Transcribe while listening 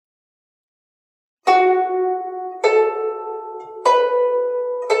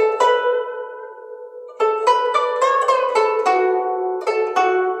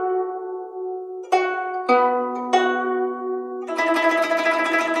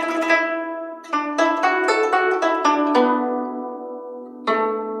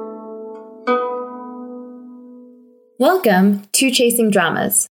Welcome to Chasing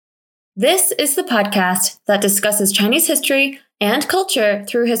Dramas. This is the podcast that discusses Chinese history and culture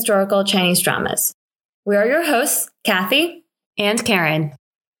through historical Chinese dramas. We are your hosts, Kathy and Karen.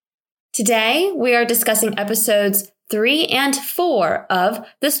 Today, we are discussing episodes 3 and 4 of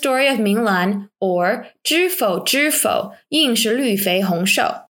The Story of Ming Lan, or 知否知否,应是绿肥红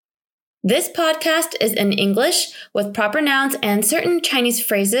瘦. This podcast is in English with proper nouns and certain Chinese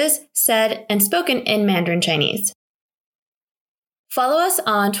phrases said and spoken in Mandarin Chinese. Follow us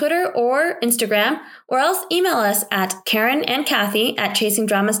on Twitter or Instagram, or else email us at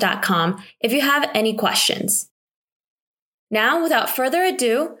karenandkathy@chasingdramas.com if you have any questions. Now, without further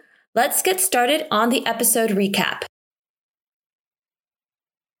ado, let's get started on the episode recap.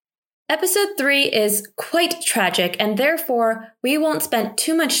 Episode 3 is quite tragic, and therefore we won't spend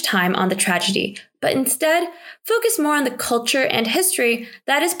too much time on the tragedy, but instead focus more on the culture and history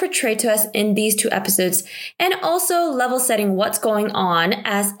that is portrayed to us in these two episodes, and also level setting what's going on,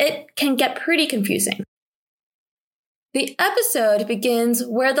 as it can get pretty confusing. The episode begins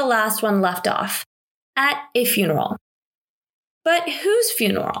where the last one left off, at a funeral. But whose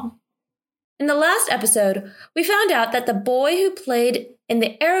funeral? In the last episode, we found out that the boy who played in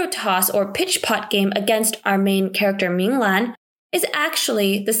the arrow toss or pitch pot game against our main character Ming Lan is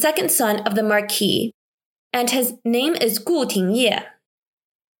actually the second son of the Marquis, and his name is Gu Tingye.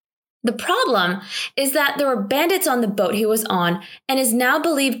 The problem is that there were bandits on the boat he was on and is now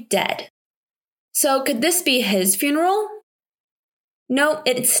believed dead. So could this be his funeral? No,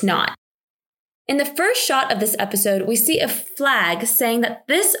 it's not. In the first shot of this episode, we see a flag saying that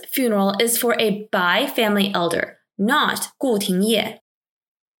this funeral is for a Bai family elder, not Gu Tingye.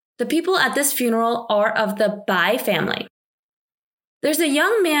 The people at this funeral are of the Bai family. There's a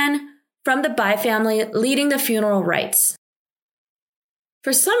young man from the Bai family leading the funeral rites.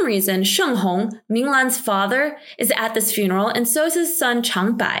 For some reason, Sheng Hong, Ming Lan's father, is at this funeral, and so is his son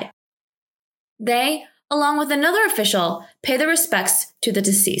Chang Bai. They, along with another official, pay their respects to the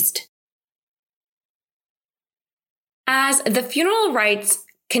deceased. As the funeral rites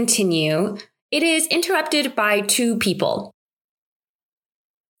continue, it is interrupted by two people.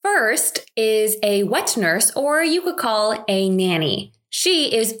 First is a wet nurse, or you could call a nanny.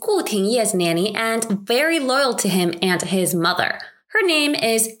 She is Gu Tingye's nanny and very loyal to him and his mother. Her name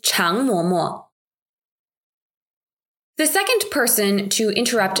is Chang Momo. The second person to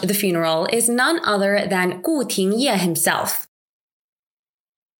interrupt the funeral is none other than Gu Tingye himself.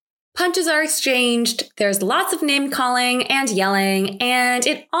 Punches are exchanged, there's lots of name-calling and yelling, and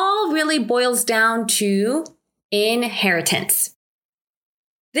it all really boils down to inheritance.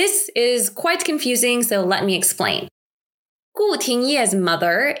 This is quite confusing, so let me explain. Gu Tingye's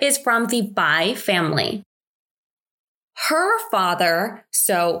mother is from the Bai family. Her father,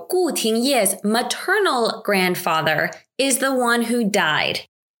 so Gu Tingye's maternal grandfather, is the one who died.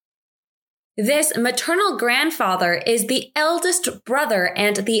 This maternal grandfather is the eldest brother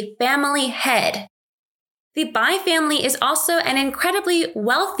and the family head. The Bai family is also an incredibly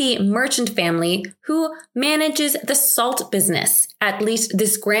wealthy merchant family who manages the salt business, at least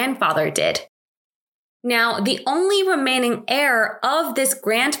this grandfather did. Now, the only remaining heir of this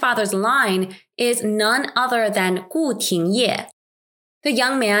grandfather's line is none other than Gu Tingye. The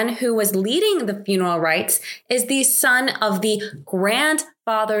young man who was leading the funeral rites is the son of the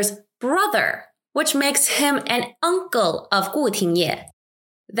grandfather's brother, which makes him an uncle of Gu Tingye.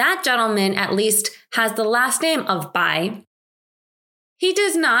 That gentleman, at least, has the last name of Bai. He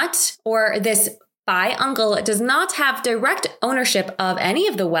does not, or this Bai uncle does not have direct ownership of any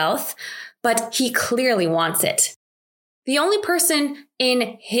of the wealth, but he clearly wants it. The only person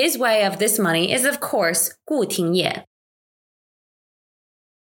in his way of this money is, of course, Gu Tingye.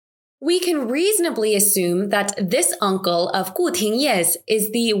 We can reasonably assume that this uncle of Gu Tingye's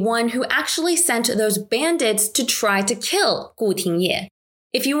is the one who actually sent those bandits to try to kill Gu Tingye.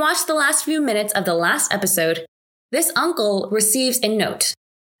 If you watch the last few minutes of the last episode, this uncle receives a note.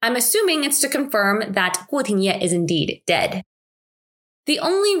 I'm assuming it's to confirm that Gu Tingye is indeed dead. The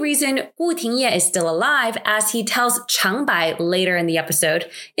only reason Gu Tingye is still alive, as he tells Chang Bai later in the episode,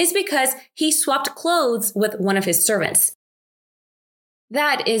 is because he swapped clothes with one of his servants.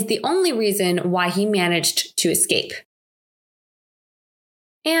 That is the only reason why he managed to escape.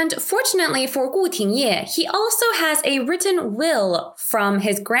 And fortunately for Gu Tingye, he also has a written will from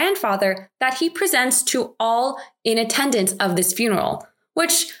his grandfather that he presents to all in attendance of this funeral,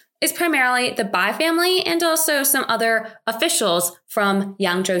 which is primarily the Bai family and also some other officials from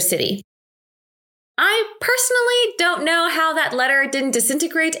Yangzhou City. I personally don't know how that letter didn't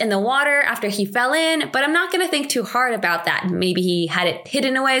disintegrate in the water after he fell in, but I'm not going to think too hard about that. Maybe he had it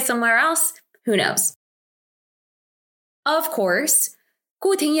hidden away somewhere else. Who knows? Of course,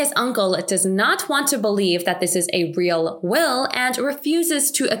 Gu Tingye's uncle does not want to believe that this is a real will and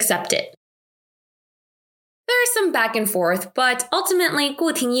refuses to accept it. There's some back and forth, but ultimately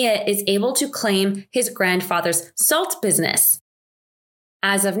Gu Tingye is able to claim his grandfather's salt business.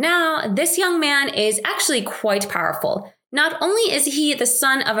 As of now, this young man is actually quite powerful. Not only is he the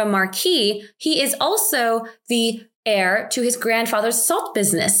son of a marquis, he is also the heir to his grandfather's salt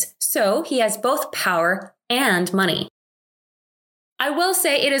business. So he has both power and money. I will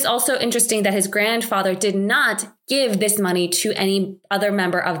say it is also interesting that his grandfather did not give this money to any other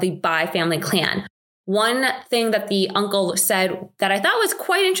member of the Bai family clan. One thing that the uncle said that I thought was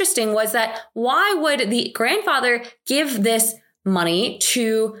quite interesting was that why would the grandfather give this money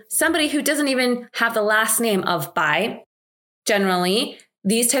to somebody who doesn't even have the last name of Bai? Generally,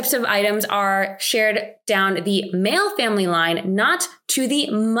 these types of items are shared down the male family line, not to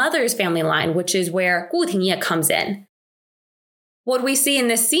the mother's family line, which is where Gu Tingye comes in. What we see in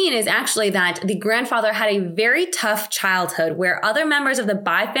this scene is actually that the grandfather had a very tough childhood where other members of the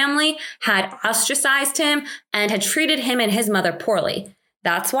Bai family had ostracized him and had treated him and his mother poorly.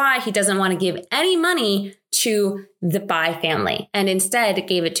 That's why he doesn't want to give any money to the Bai family and instead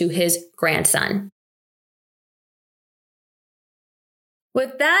gave it to his grandson.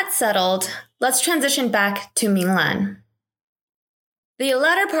 With that settled, let's transition back to Minglan. The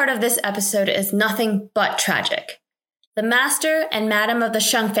latter part of this episode is nothing but tragic. The master and madam of the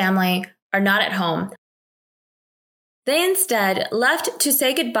Sheng family are not at home. They instead left to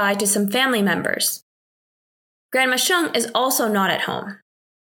say goodbye to some family members. Grandma Sheng is also not at home.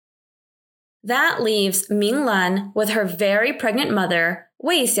 That leaves Minglan with her very pregnant mother,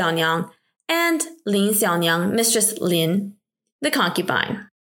 Wei Xiaonyang, and Lin Xiaonyang, Mistress Lin, the concubine.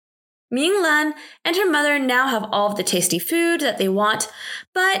 Minglan and her mother now have all of the tasty food that they want,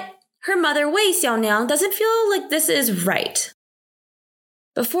 but her mother, Wei Xiaonyang, doesn't feel like this is right.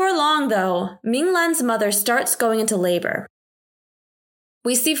 Before long, though, Minglan's mother starts going into labor.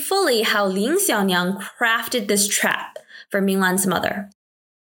 We see fully how Lin Xiaonyang crafted this trap for Minglan's mother.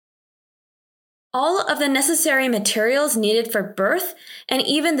 All of the necessary materials needed for birth and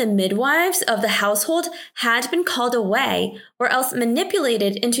even the midwives of the household had been called away or else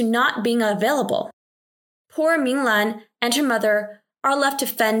manipulated into not being available. Poor Minglan and her mother are left to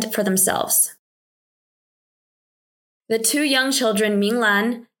fend for themselves. The two young children,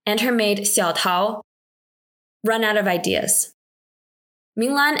 Minglan and her maid Xiao Tao, run out of ideas.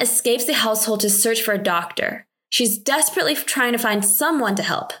 Minglan escapes the household to search for a doctor. She's desperately trying to find someone to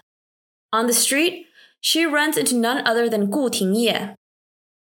help. On the street, she runs into none other than Gu Tingye.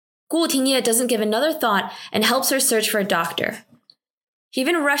 Gu Tingye doesn't give another thought and helps her search for a doctor. He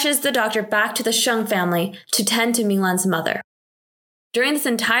even rushes the doctor back to the Sheng family to tend to Minglan's mother. During this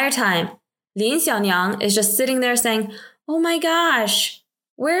entire time, Lin Xiaonyang is just sitting there saying, "Oh my gosh,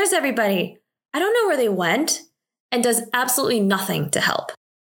 where is everybody? I don't know where they went," and does absolutely nothing to help.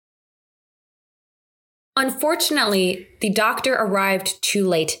 Unfortunately, the doctor arrived too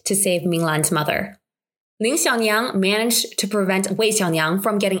late to save Minglan's mother. Lin Xiaonyang managed to prevent Wei Xiaonyang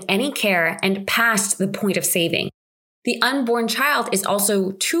from getting any care and passed the point of saving. The unborn child is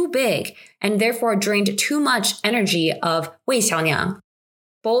also too big and therefore drained too much energy of Wei Xiaonyang.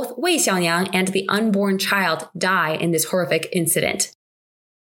 Both Wei Xiaonyang and the unborn child die in this horrific incident.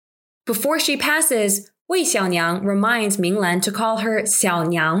 Before she passes, Wei Xiaonyang reminds Minglan to call her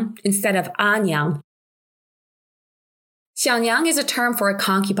Xiaonyang instead of Anyang. Xiaonyang is a term for a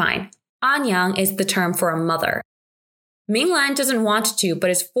concubine. Anyang is the term for a mother. Minglan doesn't want to,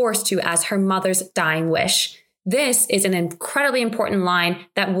 but is forced to as her mother's dying wish. This is an incredibly important line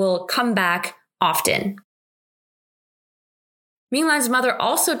that will come back often. Minglan's mother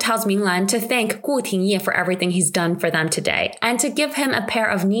also tells Minglan to thank Gu Tingye for everything he's done for them today and to give him a pair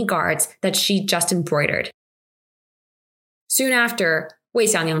of knee guards that she just embroidered. Soon after, Wei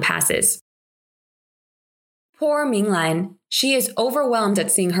Xiaonyang passes. Poor Minglan, she is overwhelmed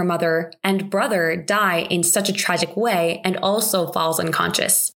at seeing her mother and brother die in such a tragic way and also falls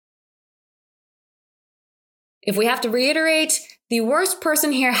unconscious. If we have to reiterate, the worst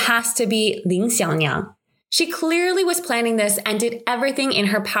person here has to be Lin Xiaonyang. She clearly was planning this and did everything in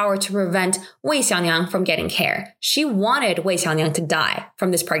her power to prevent Wei Xiaonyang from getting care. She wanted Wei Xiaonyang to die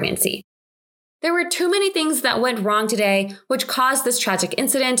from this pregnancy. There were too many things that went wrong today, which caused this tragic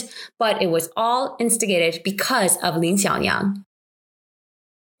incident, but it was all instigated because of Lin Xiaonyang.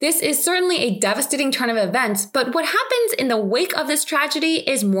 This is certainly a devastating turn of events, but what happens in the wake of this tragedy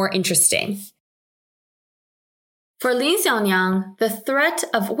is more interesting. For Lin Xiaonyang, the threat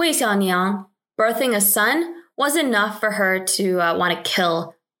of Wei Xiaonyang birthing a son was enough for her to want to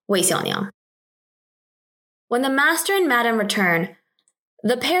kill Wei Xiaonyang. When the master and madam return,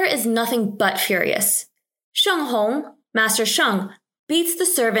 the pair is nothing but furious. Sheng Hong, Master Sheng, beats the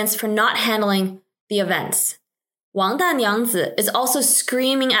servants for not handling the events. Wang Danyangzi is also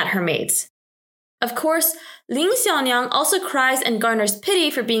screaming at her maids. Of course, Lin Xiaonyang also cries and garners pity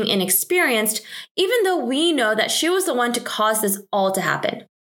for being inexperienced, even though we know that she was the one to cause this all to happen.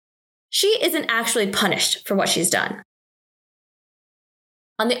 She isn't actually punished for what she's done.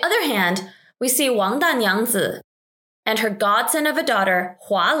 On the other hand, we see Wang Danyangzi and her godson of a daughter,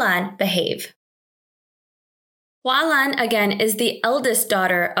 Hua Lan, behave. Hua Lan, again, is the eldest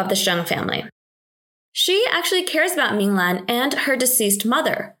daughter of the Sheng family. She actually cares about Minglan and her deceased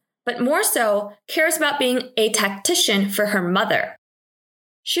mother, but more so cares about being a tactician for her mother.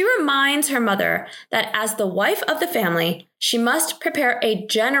 She reminds her mother that as the wife of the family, she must prepare a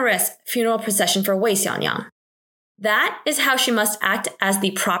generous funeral procession for Wei Xiaonyang. That is how she must act as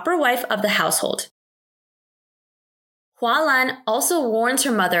the proper wife of the household. Hua Lan also warns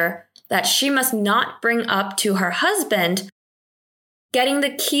her mother that she must not bring up to her husband getting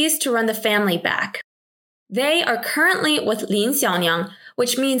the keys to run the family back. They are currently with Lin Xiaonyang,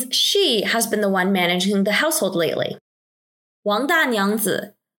 which means she has been the one managing the household lately. Wang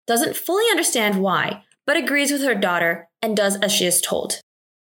Danyangzi doesn't fully understand why, but agrees with her daughter and does as she is told.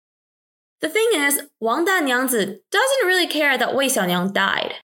 The thing is, Wang Danyangzi doesn't really care that Wei Xiaonyang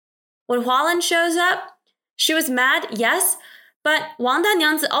died. When Hua Lan shows up, she was mad, yes, but Wang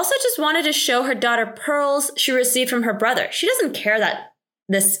Danyangzi also just wanted to show her daughter pearls she received from her brother. She doesn't care that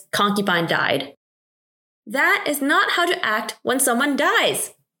this concubine died. That is not how to act when someone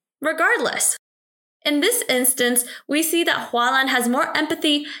dies, regardless. In this instance, we see that Hua Lan has more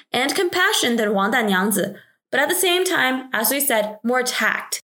empathy and compassion than Wang Danyangzi, but at the same time, as we said, more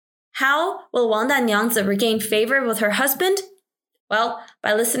tact. How will Wang Danyangzi regain favor with her husband? Well,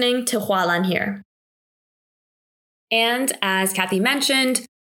 by listening to Hua Lan here. And as Kathy mentioned,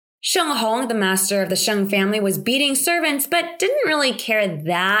 Sheng Hong, the master of the Sheng family, was beating servants, but didn't really care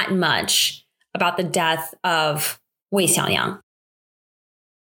that much about the death of Wei Xiaonyang.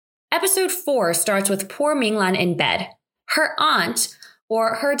 Episode 4 starts with poor Minglan in bed. Her aunt,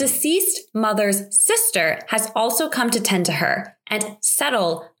 or her deceased mother's sister, has also come to tend to her and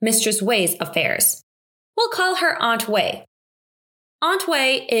settle Mistress Wei's affairs. We'll call her Aunt Wei. Aunt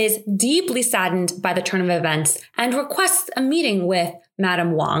Wei is deeply saddened by the turn of events and requests a meeting with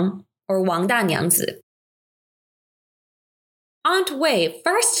Madame Wang, or Wang Danyangzi. Aunt Wei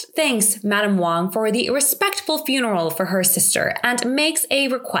first thanks Madame Wang for the respectful funeral for her sister and makes a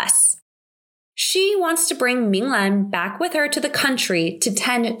request. She wants to bring Minglan back with her to the country to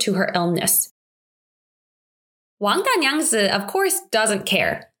tend to her illness. Wang Danyangzi, of course, doesn't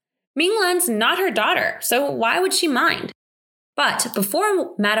care. Minglan's not her daughter, so why would she mind? But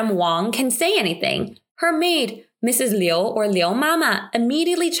before Madame Wang can say anything, her maid, Mrs. Liu or Liu Mama,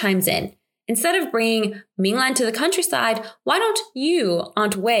 immediately chimes in. Instead of bringing Minglan to the countryside, why don't you,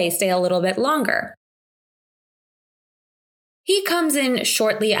 Aunt Wei, stay a little bit longer? He comes in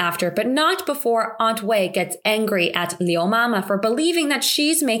shortly after, but not before Aunt Wei gets angry at Liu Mama for believing that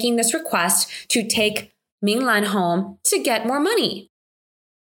she's making this request to take Minglan home to get more money.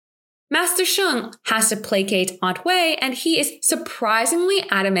 Master Sheng has to placate Aunt Wei, and he is surprisingly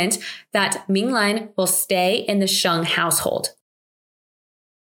adamant that Minglan will stay in the Sheng household.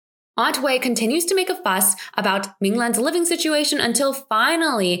 Aunt Wei continues to make a fuss about Minglan's living situation until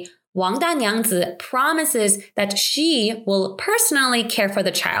finally Wang Danyangzi promises that she will personally care for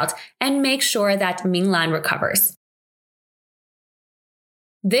the child and make sure that Minglan recovers.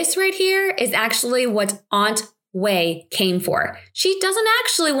 This right here is actually what Aunt Wei came for. She doesn't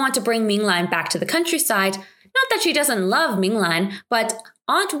actually want to bring Minglan back to the countryside. Not that she doesn't love Minglan, but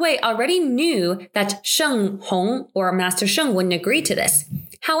Aunt Wei already knew that Sheng Hong or Master Sheng wouldn't agree to this.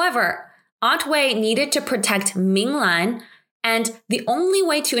 However, Aunt Wei needed to protect Minglan, and the only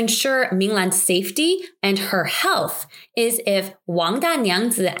way to ensure Minglan's safety and her health is if Wang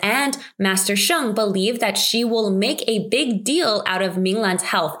Danyangzi and Master Sheng believe that she will make a big deal out of Minglan's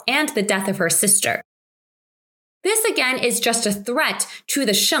health and the death of her sister. This again is just a threat to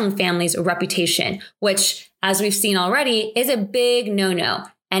the Sheng family's reputation, which, as we've seen already, is a big no-no.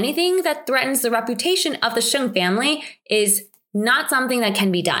 Anything that threatens the reputation of the Sheng family is not something that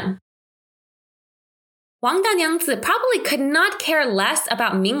can be done. Wang Danyangzi probably could not care less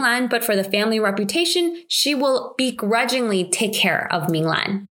about Minglan, but for the family reputation, she will begrudgingly take care of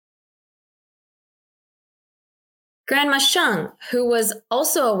Minglan. Grandma Sheng, who was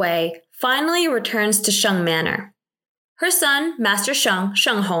also away, finally returns to Sheng Manor. Her son, Master Sheng,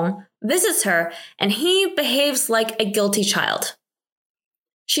 Sheng Hong, visits her, and he behaves like a guilty child.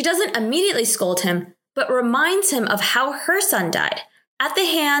 She doesn't immediately scold him, but reminds him of how her son died at the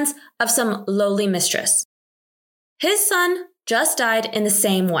hands of some lowly mistress. His son just died in the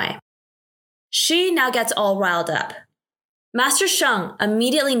same way. She now gets all riled up. Master Sheng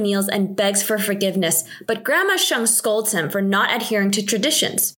immediately kneels and begs for forgiveness, but Grandma Sheng scolds him for not adhering to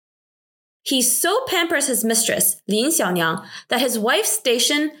traditions. He so pampers his mistress, Lin Xiaonyang, that his wife's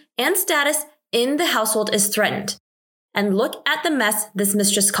station and status in the household is threatened. And look at the mess this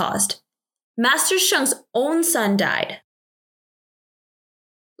mistress caused. Master Sheng's own son died.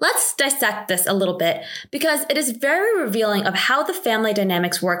 Let's dissect this a little bit because it is very revealing of how the family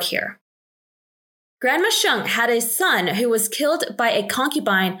dynamics work here. Grandma Sheng had a son who was killed by a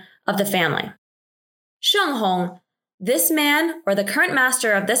concubine of the family. Sheng Hong, this man, or the current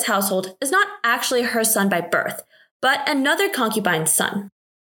master of this household, is not actually her son by birth, but another concubine's son.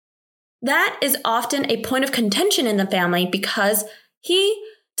 That is often a point of contention in the family because he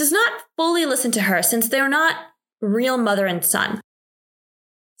does not fully listen to her since they're not real mother and son.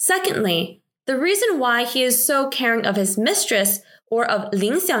 Secondly, the reason why he is so caring of his mistress or of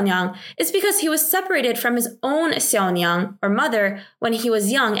Lin Xiaonyang is because he was separated from his own Xiaonyang or mother when he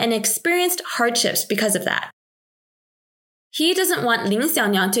was young and experienced hardships because of that. He doesn't want Lin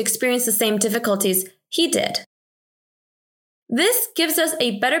Xiaonyang to experience the same difficulties he did. This gives us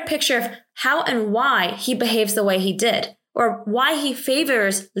a better picture of how and why he behaves the way he did, or why he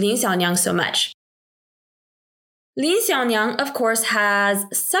favors Lin Xiaonyang so much. Lin Xiaonyang, of course, has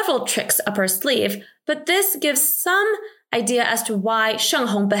several tricks up her sleeve, but this gives some idea as to why Sheng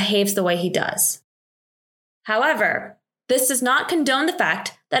Hong behaves the way he does. However, this does not condone the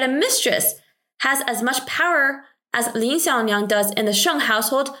fact that a mistress has as much power as Lin Xiaonyang does in the Sheng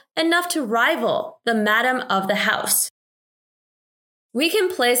household, enough to rival the madam of the house. We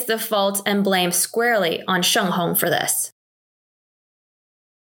can place the fault and blame squarely on Sheng Hong for this.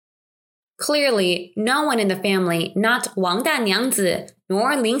 Clearly, no one in the family, not Wang Danyangzi,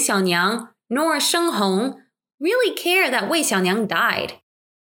 nor Lin Xiaonyang, nor Sheng Hong, really care that Wei Xiaonyang died.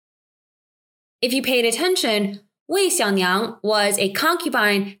 If you paid attention, Wei Xiaonyang was a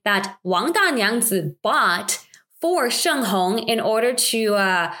concubine that Wang Danyangzi bought for Sheng Hong in order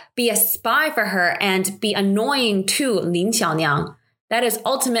to be a spy for her and be annoying to Lin Xiaonyang. That is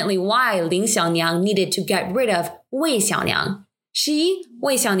ultimately why Lin Xiaonyang needed to get rid of Wei Xiaonyang. She,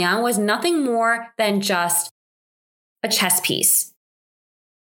 Wei Xiaonyang, was nothing more than just a chess piece.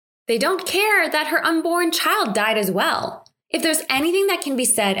 They don't care that her unborn child died as well. If there's anything that can be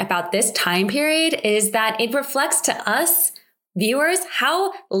said about this time period is that it reflects to us, viewers,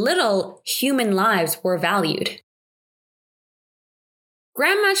 how little human lives were valued.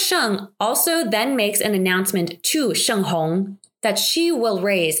 Grandma Sheng also then makes an announcement to Sheng Hong that she will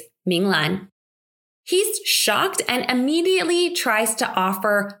raise Minglan. He's shocked and immediately tries to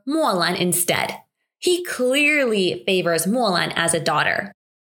offer Molan instead. He clearly favors Molan as a daughter.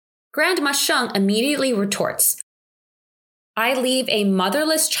 Grandma Sheng immediately retorts, "I leave a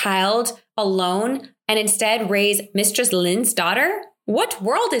motherless child alone and instead raise Mistress Lin's daughter? What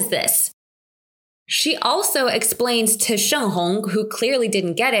world is this?" She also explains to Sheng Hong, who clearly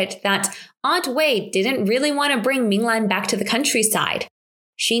didn't get it, that Aunt Wei didn't really want to bring Minglan back to the countryside.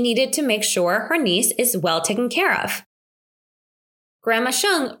 She needed to make sure her niece is well taken care of. Grandma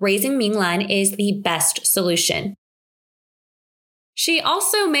Sheng raising Minglan is the best solution. She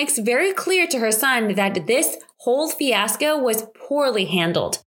also makes very clear to her son that this whole fiasco was poorly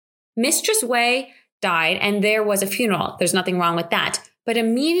handled. Mistress Wei died and there was a funeral. There's nothing wrong with that. But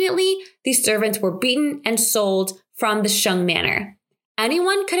immediately, these servants were beaten and sold from the Sheng manor.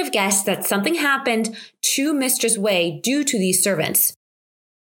 Anyone could have guessed that something happened to Mistress Wei due to these servants.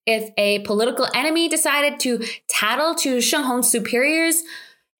 If a political enemy decided to tattle to Sheng Hong's superiors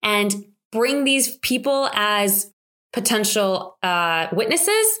and bring these people as potential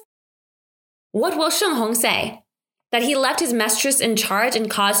witnesses, what will Sheng Hong say? That he left his mistress in charge and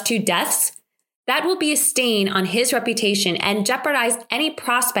caused 2 deaths? That will be a stain on his reputation and jeopardize any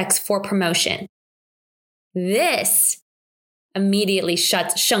prospects for promotion. This immediately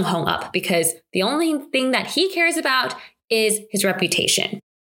shuts Sheng Hong up because the only thing that he cares about is his reputation.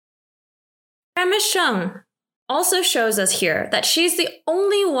 Grandma Sheng also shows us here that she's the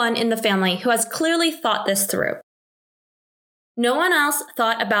only one in the family who has clearly thought this through. No one else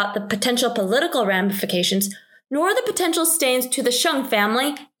thought about the potential political ramifications nor the potential stains to the Sheng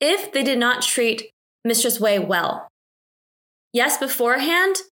family if they did not treat Mistress Wei well. Yes,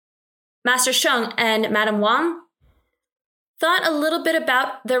 beforehand, Master Sheng and Madame Wang thought a little bit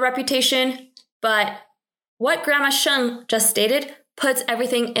about their reputation, but what Grandma Sheng just stated puts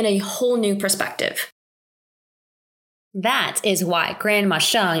everything in a whole new perspective. That is why Grandma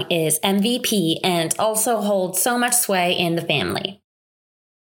Sheng is MVP and also holds so much sway in the family.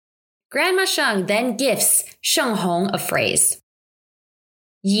 Grandma Sheng then gifts Sheng Hong a phrase.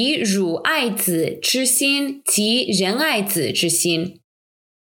 以汝爱子之心及仁爱子之心.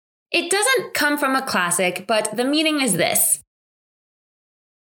 It doesn't come from a classic, but the meaning is this.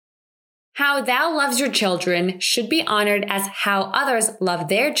 How thou loves your children should be honored as how others love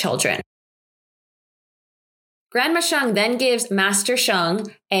their children. Grandma Sheng then gives Master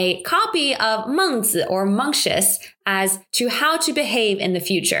Sheng a copy of Mengzi or Mencius as to how to behave in the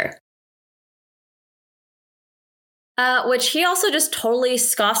future. Which he also just totally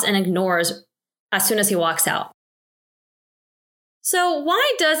scoffs and ignores as soon as he walks out. So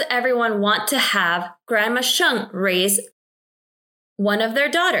why does everyone want to have Grandma Sheng raise one of their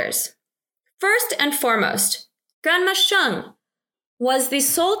daughters? First and foremost, Grandma Sheng was the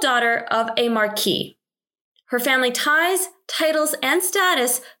sole daughter of a marquis. Her family ties, titles, and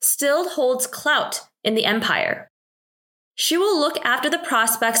status still holds clout in the empire. She will look after the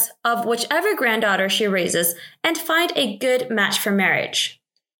prospects of whichever granddaughter she raises and find a good match for marriage.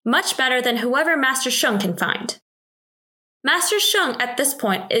 Much better than whoever Master Sheng can find. Master Sheng at this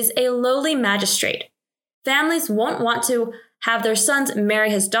point is a lowly magistrate. Families won't want to have their sons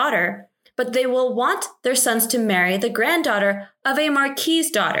marry his daughter, but they will want their sons to marry the granddaughter of a marquis's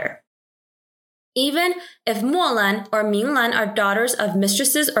daughter. Even if Molan or Minglan are daughters of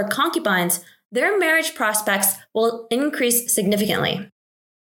mistresses or concubines, their marriage prospects will increase significantly.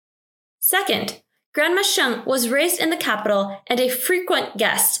 Second, Grandma Sheng was raised in the capital and a frequent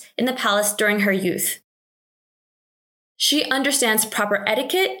guest in the palace during her youth. She understands proper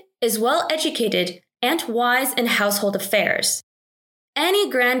etiquette, is well educated, and wise in household affairs. Any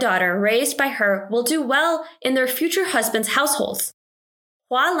granddaughter raised by her will do well in their future husband's households.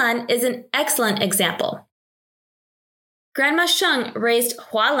 Hua Lan is an excellent example. Grandma Sheng raised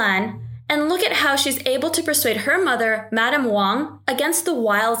Hua Lan, and look at how she's able to persuade her mother, Madame Wang, against the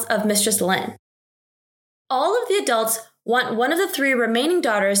wiles of Mistress Lin. All of the adults want one of the three remaining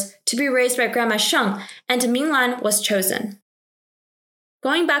daughters to be raised by Grandma Sheng, and Minglan was chosen.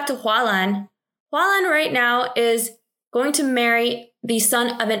 Going back to Hua Lan right now is going to marry the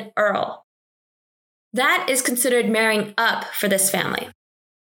son of an earl. That is considered marrying up for this family.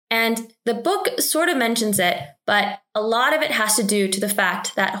 And the book sort of mentions it, but a lot of it has to do to the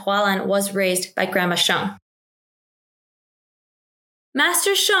fact that Hualan was raised by Grandma Sheng.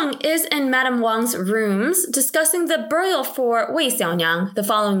 Master Sheng is in Madame Wang's rooms discussing the burial for Wei Xiaonyang the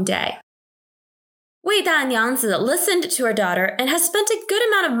following day. Wei Danyangzi listened to her daughter and has spent a good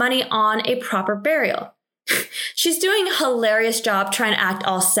amount of money on a proper burial. She's doing a hilarious job trying to act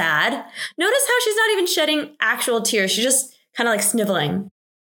all sad. Notice how she's not even shedding actual tears. She's just kind of like sniveling.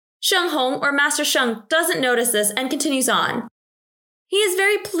 Sheng Hong, or Master Sheng, doesn't notice this and continues on. He is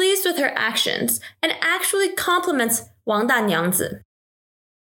very pleased with her actions and actually compliments Wang Danyangzi.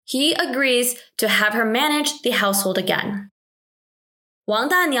 He agrees to have her manage the household again. Wang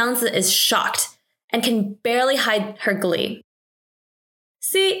Danyangzi is shocked and can barely hide her glee.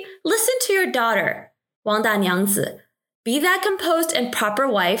 See, listen to your daughter, Wang Danyangzi. Be that composed and proper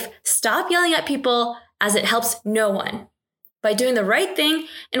wife, stop yelling at people as it helps no one. By doing the right thing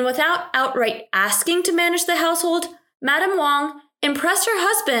and without outright asking to manage the household, Madame Wang impressed her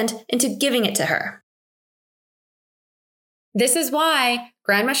husband into giving it to her. This is why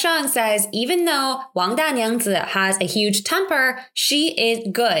Grandma Sheng says even though Wang Danyangzi has a huge temper, she is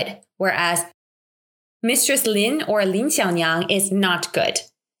good, whereas Mistress Lin or Lin Xiaonyang is not good.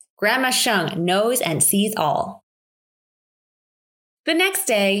 Grandma Sheng knows and sees all. The next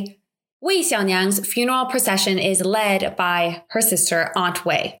day, Wei Xiaonyang's funeral procession is led by her sister, Aunt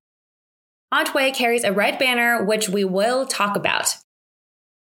Wei. Aunt Wei carries a red banner, which we will talk about.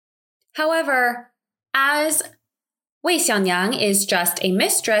 However, as Wei Xiaonyang is just a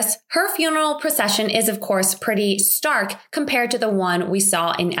mistress, her funeral procession is of course pretty stark compared to the one we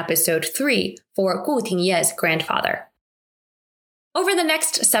saw in episode 3 for Gu Tingye's grandfather. Over the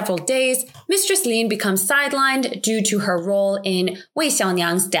next several days, Mistress Lin becomes sidelined due to her role in Wei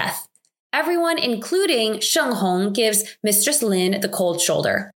Xiaonyang's death. Everyone, including Sheng Hong, gives Mistress Lin the cold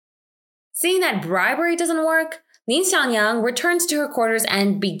shoulder. Seeing that bribery doesn't work, Lin Xiaonyang returns to her quarters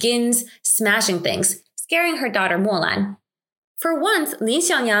and begins smashing things, scaring her daughter Molan. For once, Lin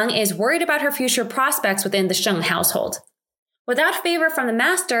Xiaonyang is worried about her future prospects within the Sheng household. Without favor from the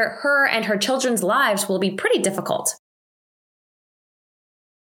master, her and her children's lives will be pretty difficult.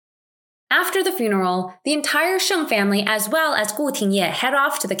 After the funeral, the entire Sheng family as well as Gu Tingye head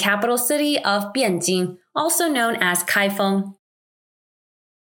off to the capital city of Bianjing, also known as Kaifeng.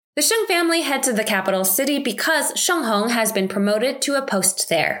 The Sheng family head to the capital city because Sheng Hong has been promoted to a post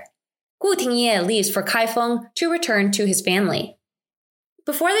there. Gu Tingye leaves for Kaifeng to return to his family.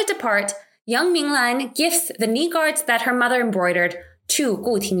 Before they depart, young Minglan gifts the knee guards that her mother embroidered to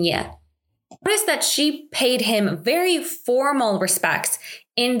Gu Tingye. Notice that she paid him very formal respects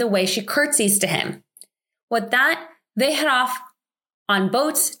in the way she curtsies to him. With that, they head off on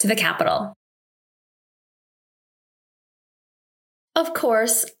boats to the capital. Of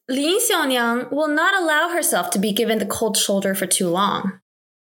course, Lin Xiaonyang will not allow herself to be given the cold shoulder for too long.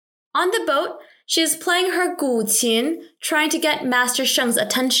 On the boat, she is playing her guqin, trying to get Master Sheng's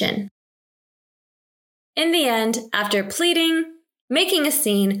attention. In the end, after pleading, making a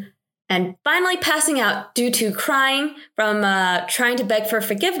scene, and finally passing out due to crying from trying to beg for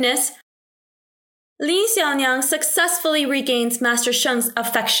forgiveness, Lin Xiaonyang successfully regains Master Sheng's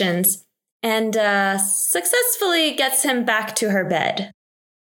affections and successfully gets him back to her bed.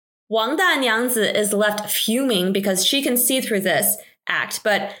 Wang Danyangzi is left fuming because she can see through this act,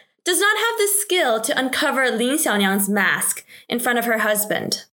 but does not have the skill to uncover Lin Xiaonyang's mask in front of her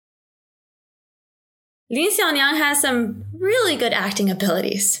husband. Lin Xiaonyang has some really good acting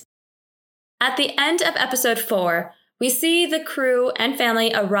abilities. At the end of episode 4, we see the crew and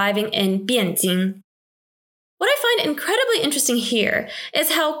family arriving in Bianjing. What I find incredibly interesting here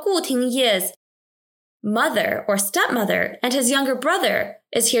is how Gu Tingye's mother or stepmother and his younger brother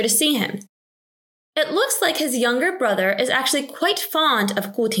is here to see him. It looks like his younger brother is actually quite fond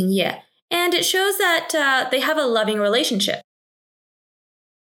of Gu Tingye, and it shows that they have a loving relationship.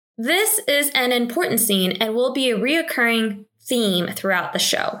 This is an important scene and will be a reoccurring theme throughout the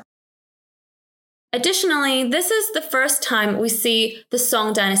show. Additionally, this is the first time we see the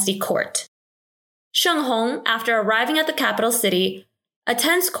Song Dynasty court. Sheng Hong, after arriving at the capital city,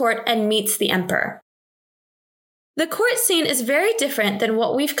 attends court and meets the emperor. The court scene is very different than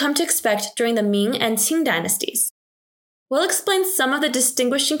what we've come to expect during the Ming and Qing dynasties. We'll explain some of the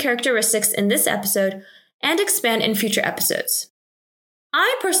distinguishing characteristics in this episode and expand in future episodes.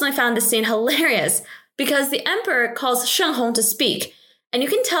 I personally found this scene hilarious because the emperor calls Sheng Hong to speak, and you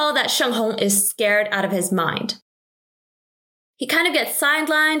can tell that Sheng Hong is scared out of his mind. He kind of gets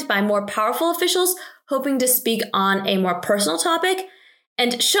sidelined by more powerful officials hoping to speak on a more personal topic,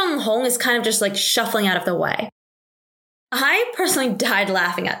 and Sheng Hong is kind of just like shuffling out of the way. I personally died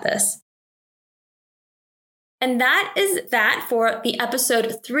laughing at this. And that is that for the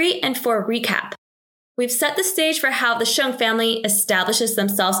episode 3 and 4 recap. We've set the stage for how the Sheng family establishes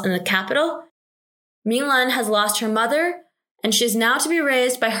themselves in the capital. Minglan has lost her mother, and she is now to be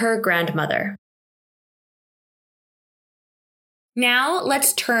raised by her grandmother. Now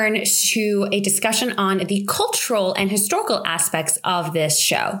let's turn to a discussion on the cultural and historical aspects of this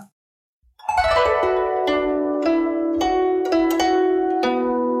show.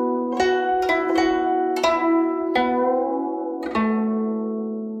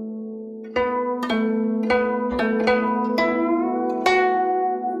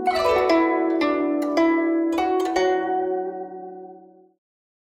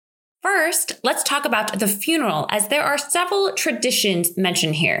 First, let's talk about the funeral, as there are several traditions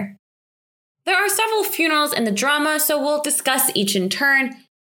mentioned here. There are several funerals in the drama, so we'll discuss each in turn,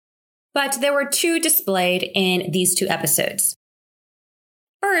 but there were 2 displayed in these 2 episodes.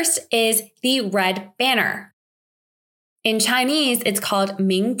 First is the red banner. In Chinese, it's called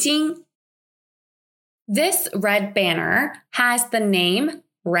Mingjing. This red banner has the name,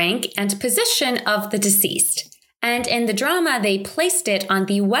 rank, and position of the deceased. And in the drama, they placed it on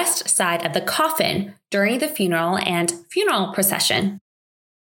the west side of the coffin during the funeral and funeral procession.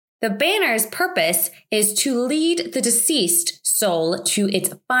 The banner's purpose is to lead the deceased soul to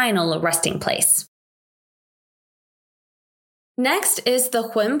its final resting place. Next is the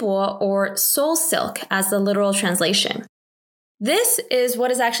Hunbo, or soul silk, as the literal translation. This is what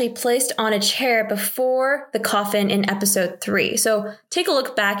is actually placed on a chair before the coffin in episode 3. So take a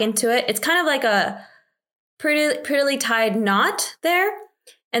look back into it. It's kind of like a prettily tied knot there.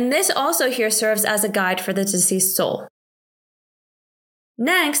 And this also here serves as a guide for the deceased soul.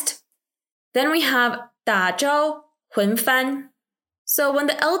 Next, then we have 打招, 魂幡. So when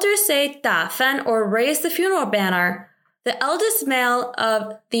the elders say 打幡 or raise the funeral banner, the eldest male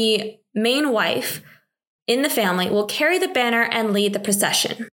of the main wife in the family will carry the banner and lead the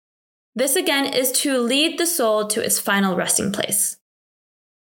procession. This again is to lead the soul to its final resting place.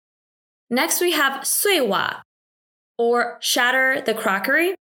 Next we have 碎瓦, or shatter the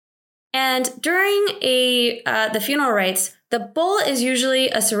crockery. And during the funeral rites, the bowl is usually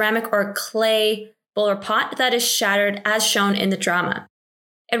a ceramic or clay bowl or pot that is shattered as shown in the drama.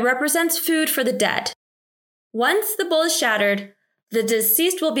 It represents food for the dead. Once the bowl is shattered, the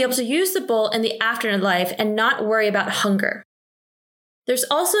deceased will be able to use the bowl in the afterlife and not worry about hunger. There's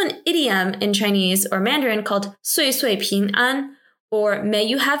also an idiom in Chinese or Mandarin called 岁岁平安, or may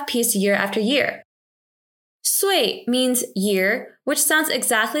you have peace year after year. 岁 means year, which sounds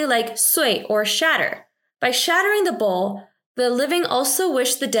exactly like 碎 or shatter. By shattering the bowl, the living also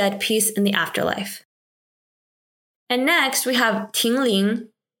wish the dead peace in the afterlife. And next, we have 停灵.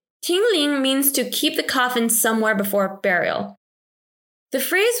 停灵 means to keep the coffin somewhere before burial. The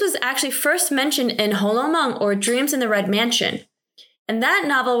phrase was actually first mentioned in 红楼梦 or Dreams in the Red Mansion. And that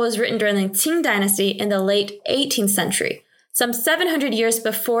novel was written during the Qing dynasty in the late 18th century, some 700 years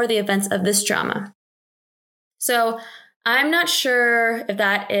before the events of this drama. So I'm not sure if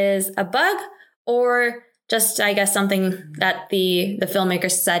that is a bug or just, I guess, something that the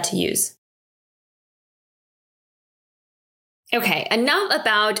filmmakers said to use. Okay, enough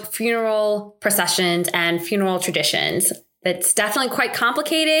about funeral processions and funeral traditions. It's definitely quite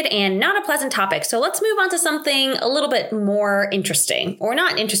complicated and not a pleasant topic. So let's move on to something a little bit more interesting, or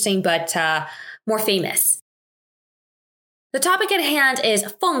not interesting, but more famous. The topic at hand is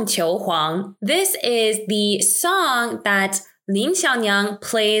凤求凰. This is the song that Lin Xiaonyang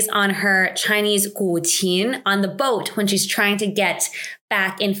plays on her Chinese guqin on the boat when she's trying to get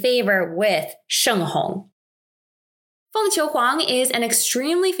back in favor with Sheng Hong. 凤求凰 is an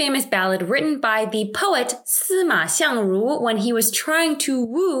extremely famous ballad written by the poet Sima Xiangru when he was trying to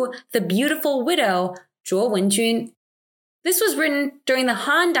woo the beautiful widow Zhuo Wenjun. This was written during the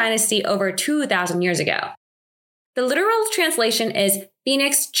Han Dynasty over 2,000 years ago. The literal translation is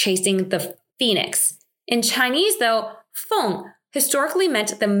phoenix chasing the phoenix. In Chinese, though, feng historically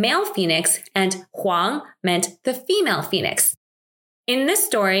meant the male phoenix and huang meant the female phoenix. In this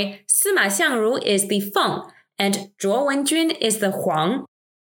story, Sima Xiangru is the feng, and Zhuo Wenjun is the huang.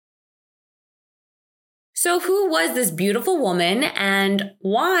 So who was this beautiful woman, and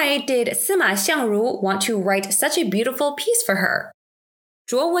why did Sima Xiangru want to write such a beautiful piece for her?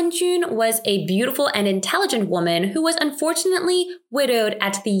 Zhuo Wenjun was a beautiful and intelligent woman who was unfortunately widowed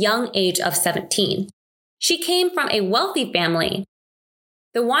at the young age of 17. She came from a wealthy family.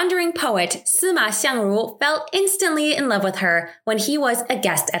 The wandering poet Sima Xiangru fell instantly in love with her when he was a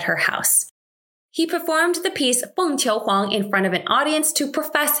guest at her house. He performed the piece 凤求凰 in front of an audience to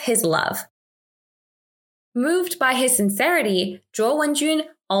profess his love. Moved by his sincerity, Zhuo Wenjun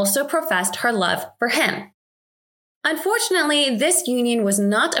also professed her love for him. Unfortunately, this union was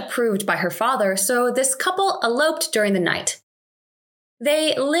not approved by her father, so this couple eloped during the night.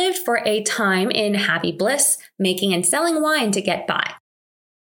 They lived for a time in happy bliss, making and selling wine to get by.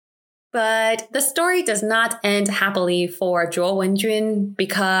 But the story does not end happily for Zhuo Wenjun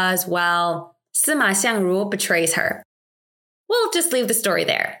because, well, Sima Xiangru betrays her. We'll just leave the story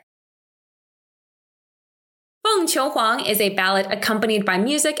there. 凤求凰 is a ballad accompanied by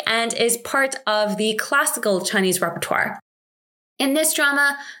music and is part of the classical Chinese repertoire. In this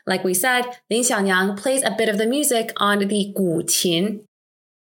drama, like we said, Lin Xiaonyang plays a bit of the music on the guqin.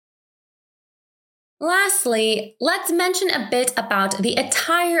 Lastly, let's mention a bit about the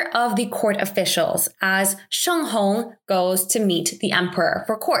attire of the court officials as Sheng Hong goes to meet the emperor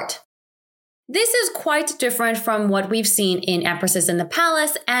for court. This is quite different from what we've seen in Empresses in the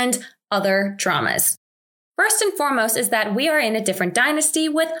Palace and other dramas. First and foremost is that we are in a different dynasty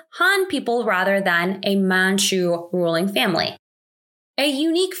with Han people rather than a Manchu ruling family. A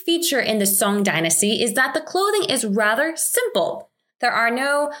unique feature in the Song dynasty is that the clothing is rather simple. There are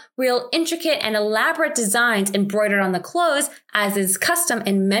no real intricate and elaborate designs embroidered on the clothes as is custom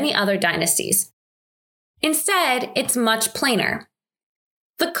in many other dynasties. Instead, it's much plainer.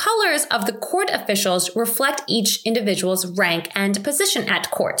 The colors of the court officials reflect each individual's rank and position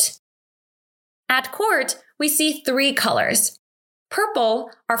at court. At court, we see three colors. Purple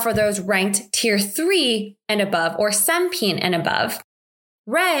are for those ranked tier 3 and above or Sanpian and above.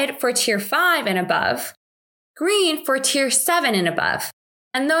 Red for tier 5 and above. Green for tier 7 and above.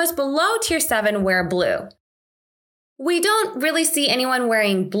 And those below tier 7 wear blue. We don't really see anyone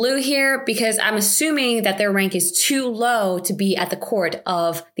wearing blue here because I'm assuming that their rank is too low to be at the court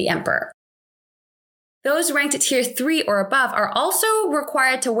of the emperor. Those ranked at tier 3 or above are also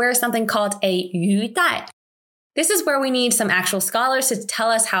required to wear something called a yu dai. This is where we need some actual scholars to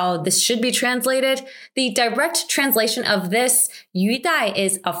tell us how this should be translated. The direct translation of this yu dai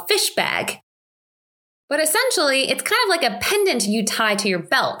is a fish bag. But essentially, it's kind of like a pendant you tie to your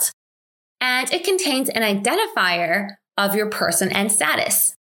belt. And it contains an identifier of your person and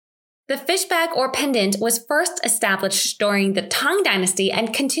status. The fish bag or pendant was first established during the Tang Dynasty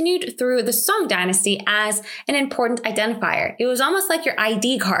and continued through the Song Dynasty as an important identifier. It was almost like your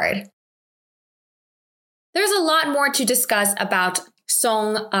ID card. There's a lot more to discuss about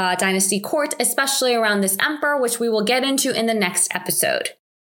Song Dynasty court, especially around this emperor, which we will get into in the next episode.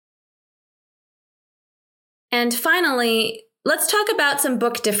 And finally, let's talk about some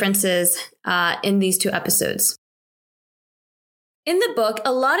book differences in these two episodes. In the book,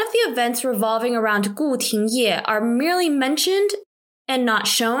 a lot of the events revolving around Gu Tingye are merely mentioned and not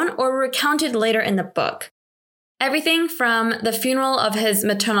shown or recounted later in the book. Everything from the funeral of his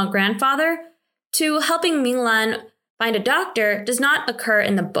maternal grandfather to helping Minglan find a doctor does not occur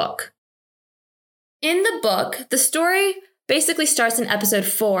in the book. In the book, the story basically starts in episode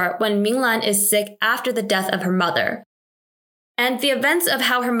 4 when Minglan is sick after the death of her mother. And the events of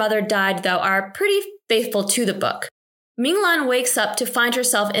how her mother died, though, are pretty faithful to the book. Minglan wakes up to find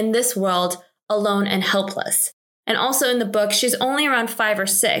herself in this world alone and helpless. And also in the book, she's only around 5 or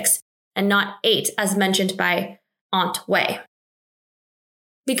 6 and not 8 as mentioned by Aunt Wei.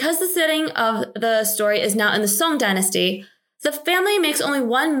 Because the setting of the story is now in the Song Dynasty, the family makes only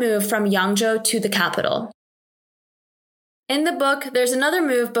one move from Yangzhou to the capital. In the book, there's another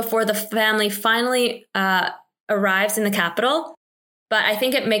move before the family finally arrives in the capital, but I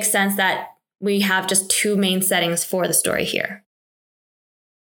think it makes sense that we have just 2 main settings for the story here.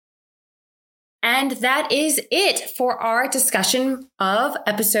 And that is it for our discussion of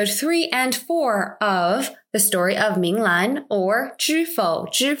episode 3 and 4 of the story of Minglan, or 知否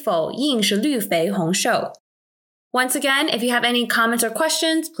知否应是绿肥红瘦. Once again, if you have any comments or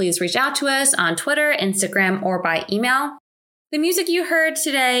questions, please reach out to us on Twitter, Instagram, or by email. The music you heard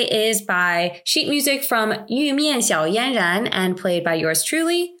today is by sheet music from Yu Mian Xiao Yan Ran and played by yours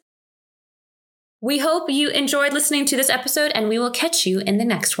truly. We hope you enjoyed listening to this episode, and we will catch you in the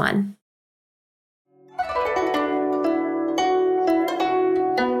next one.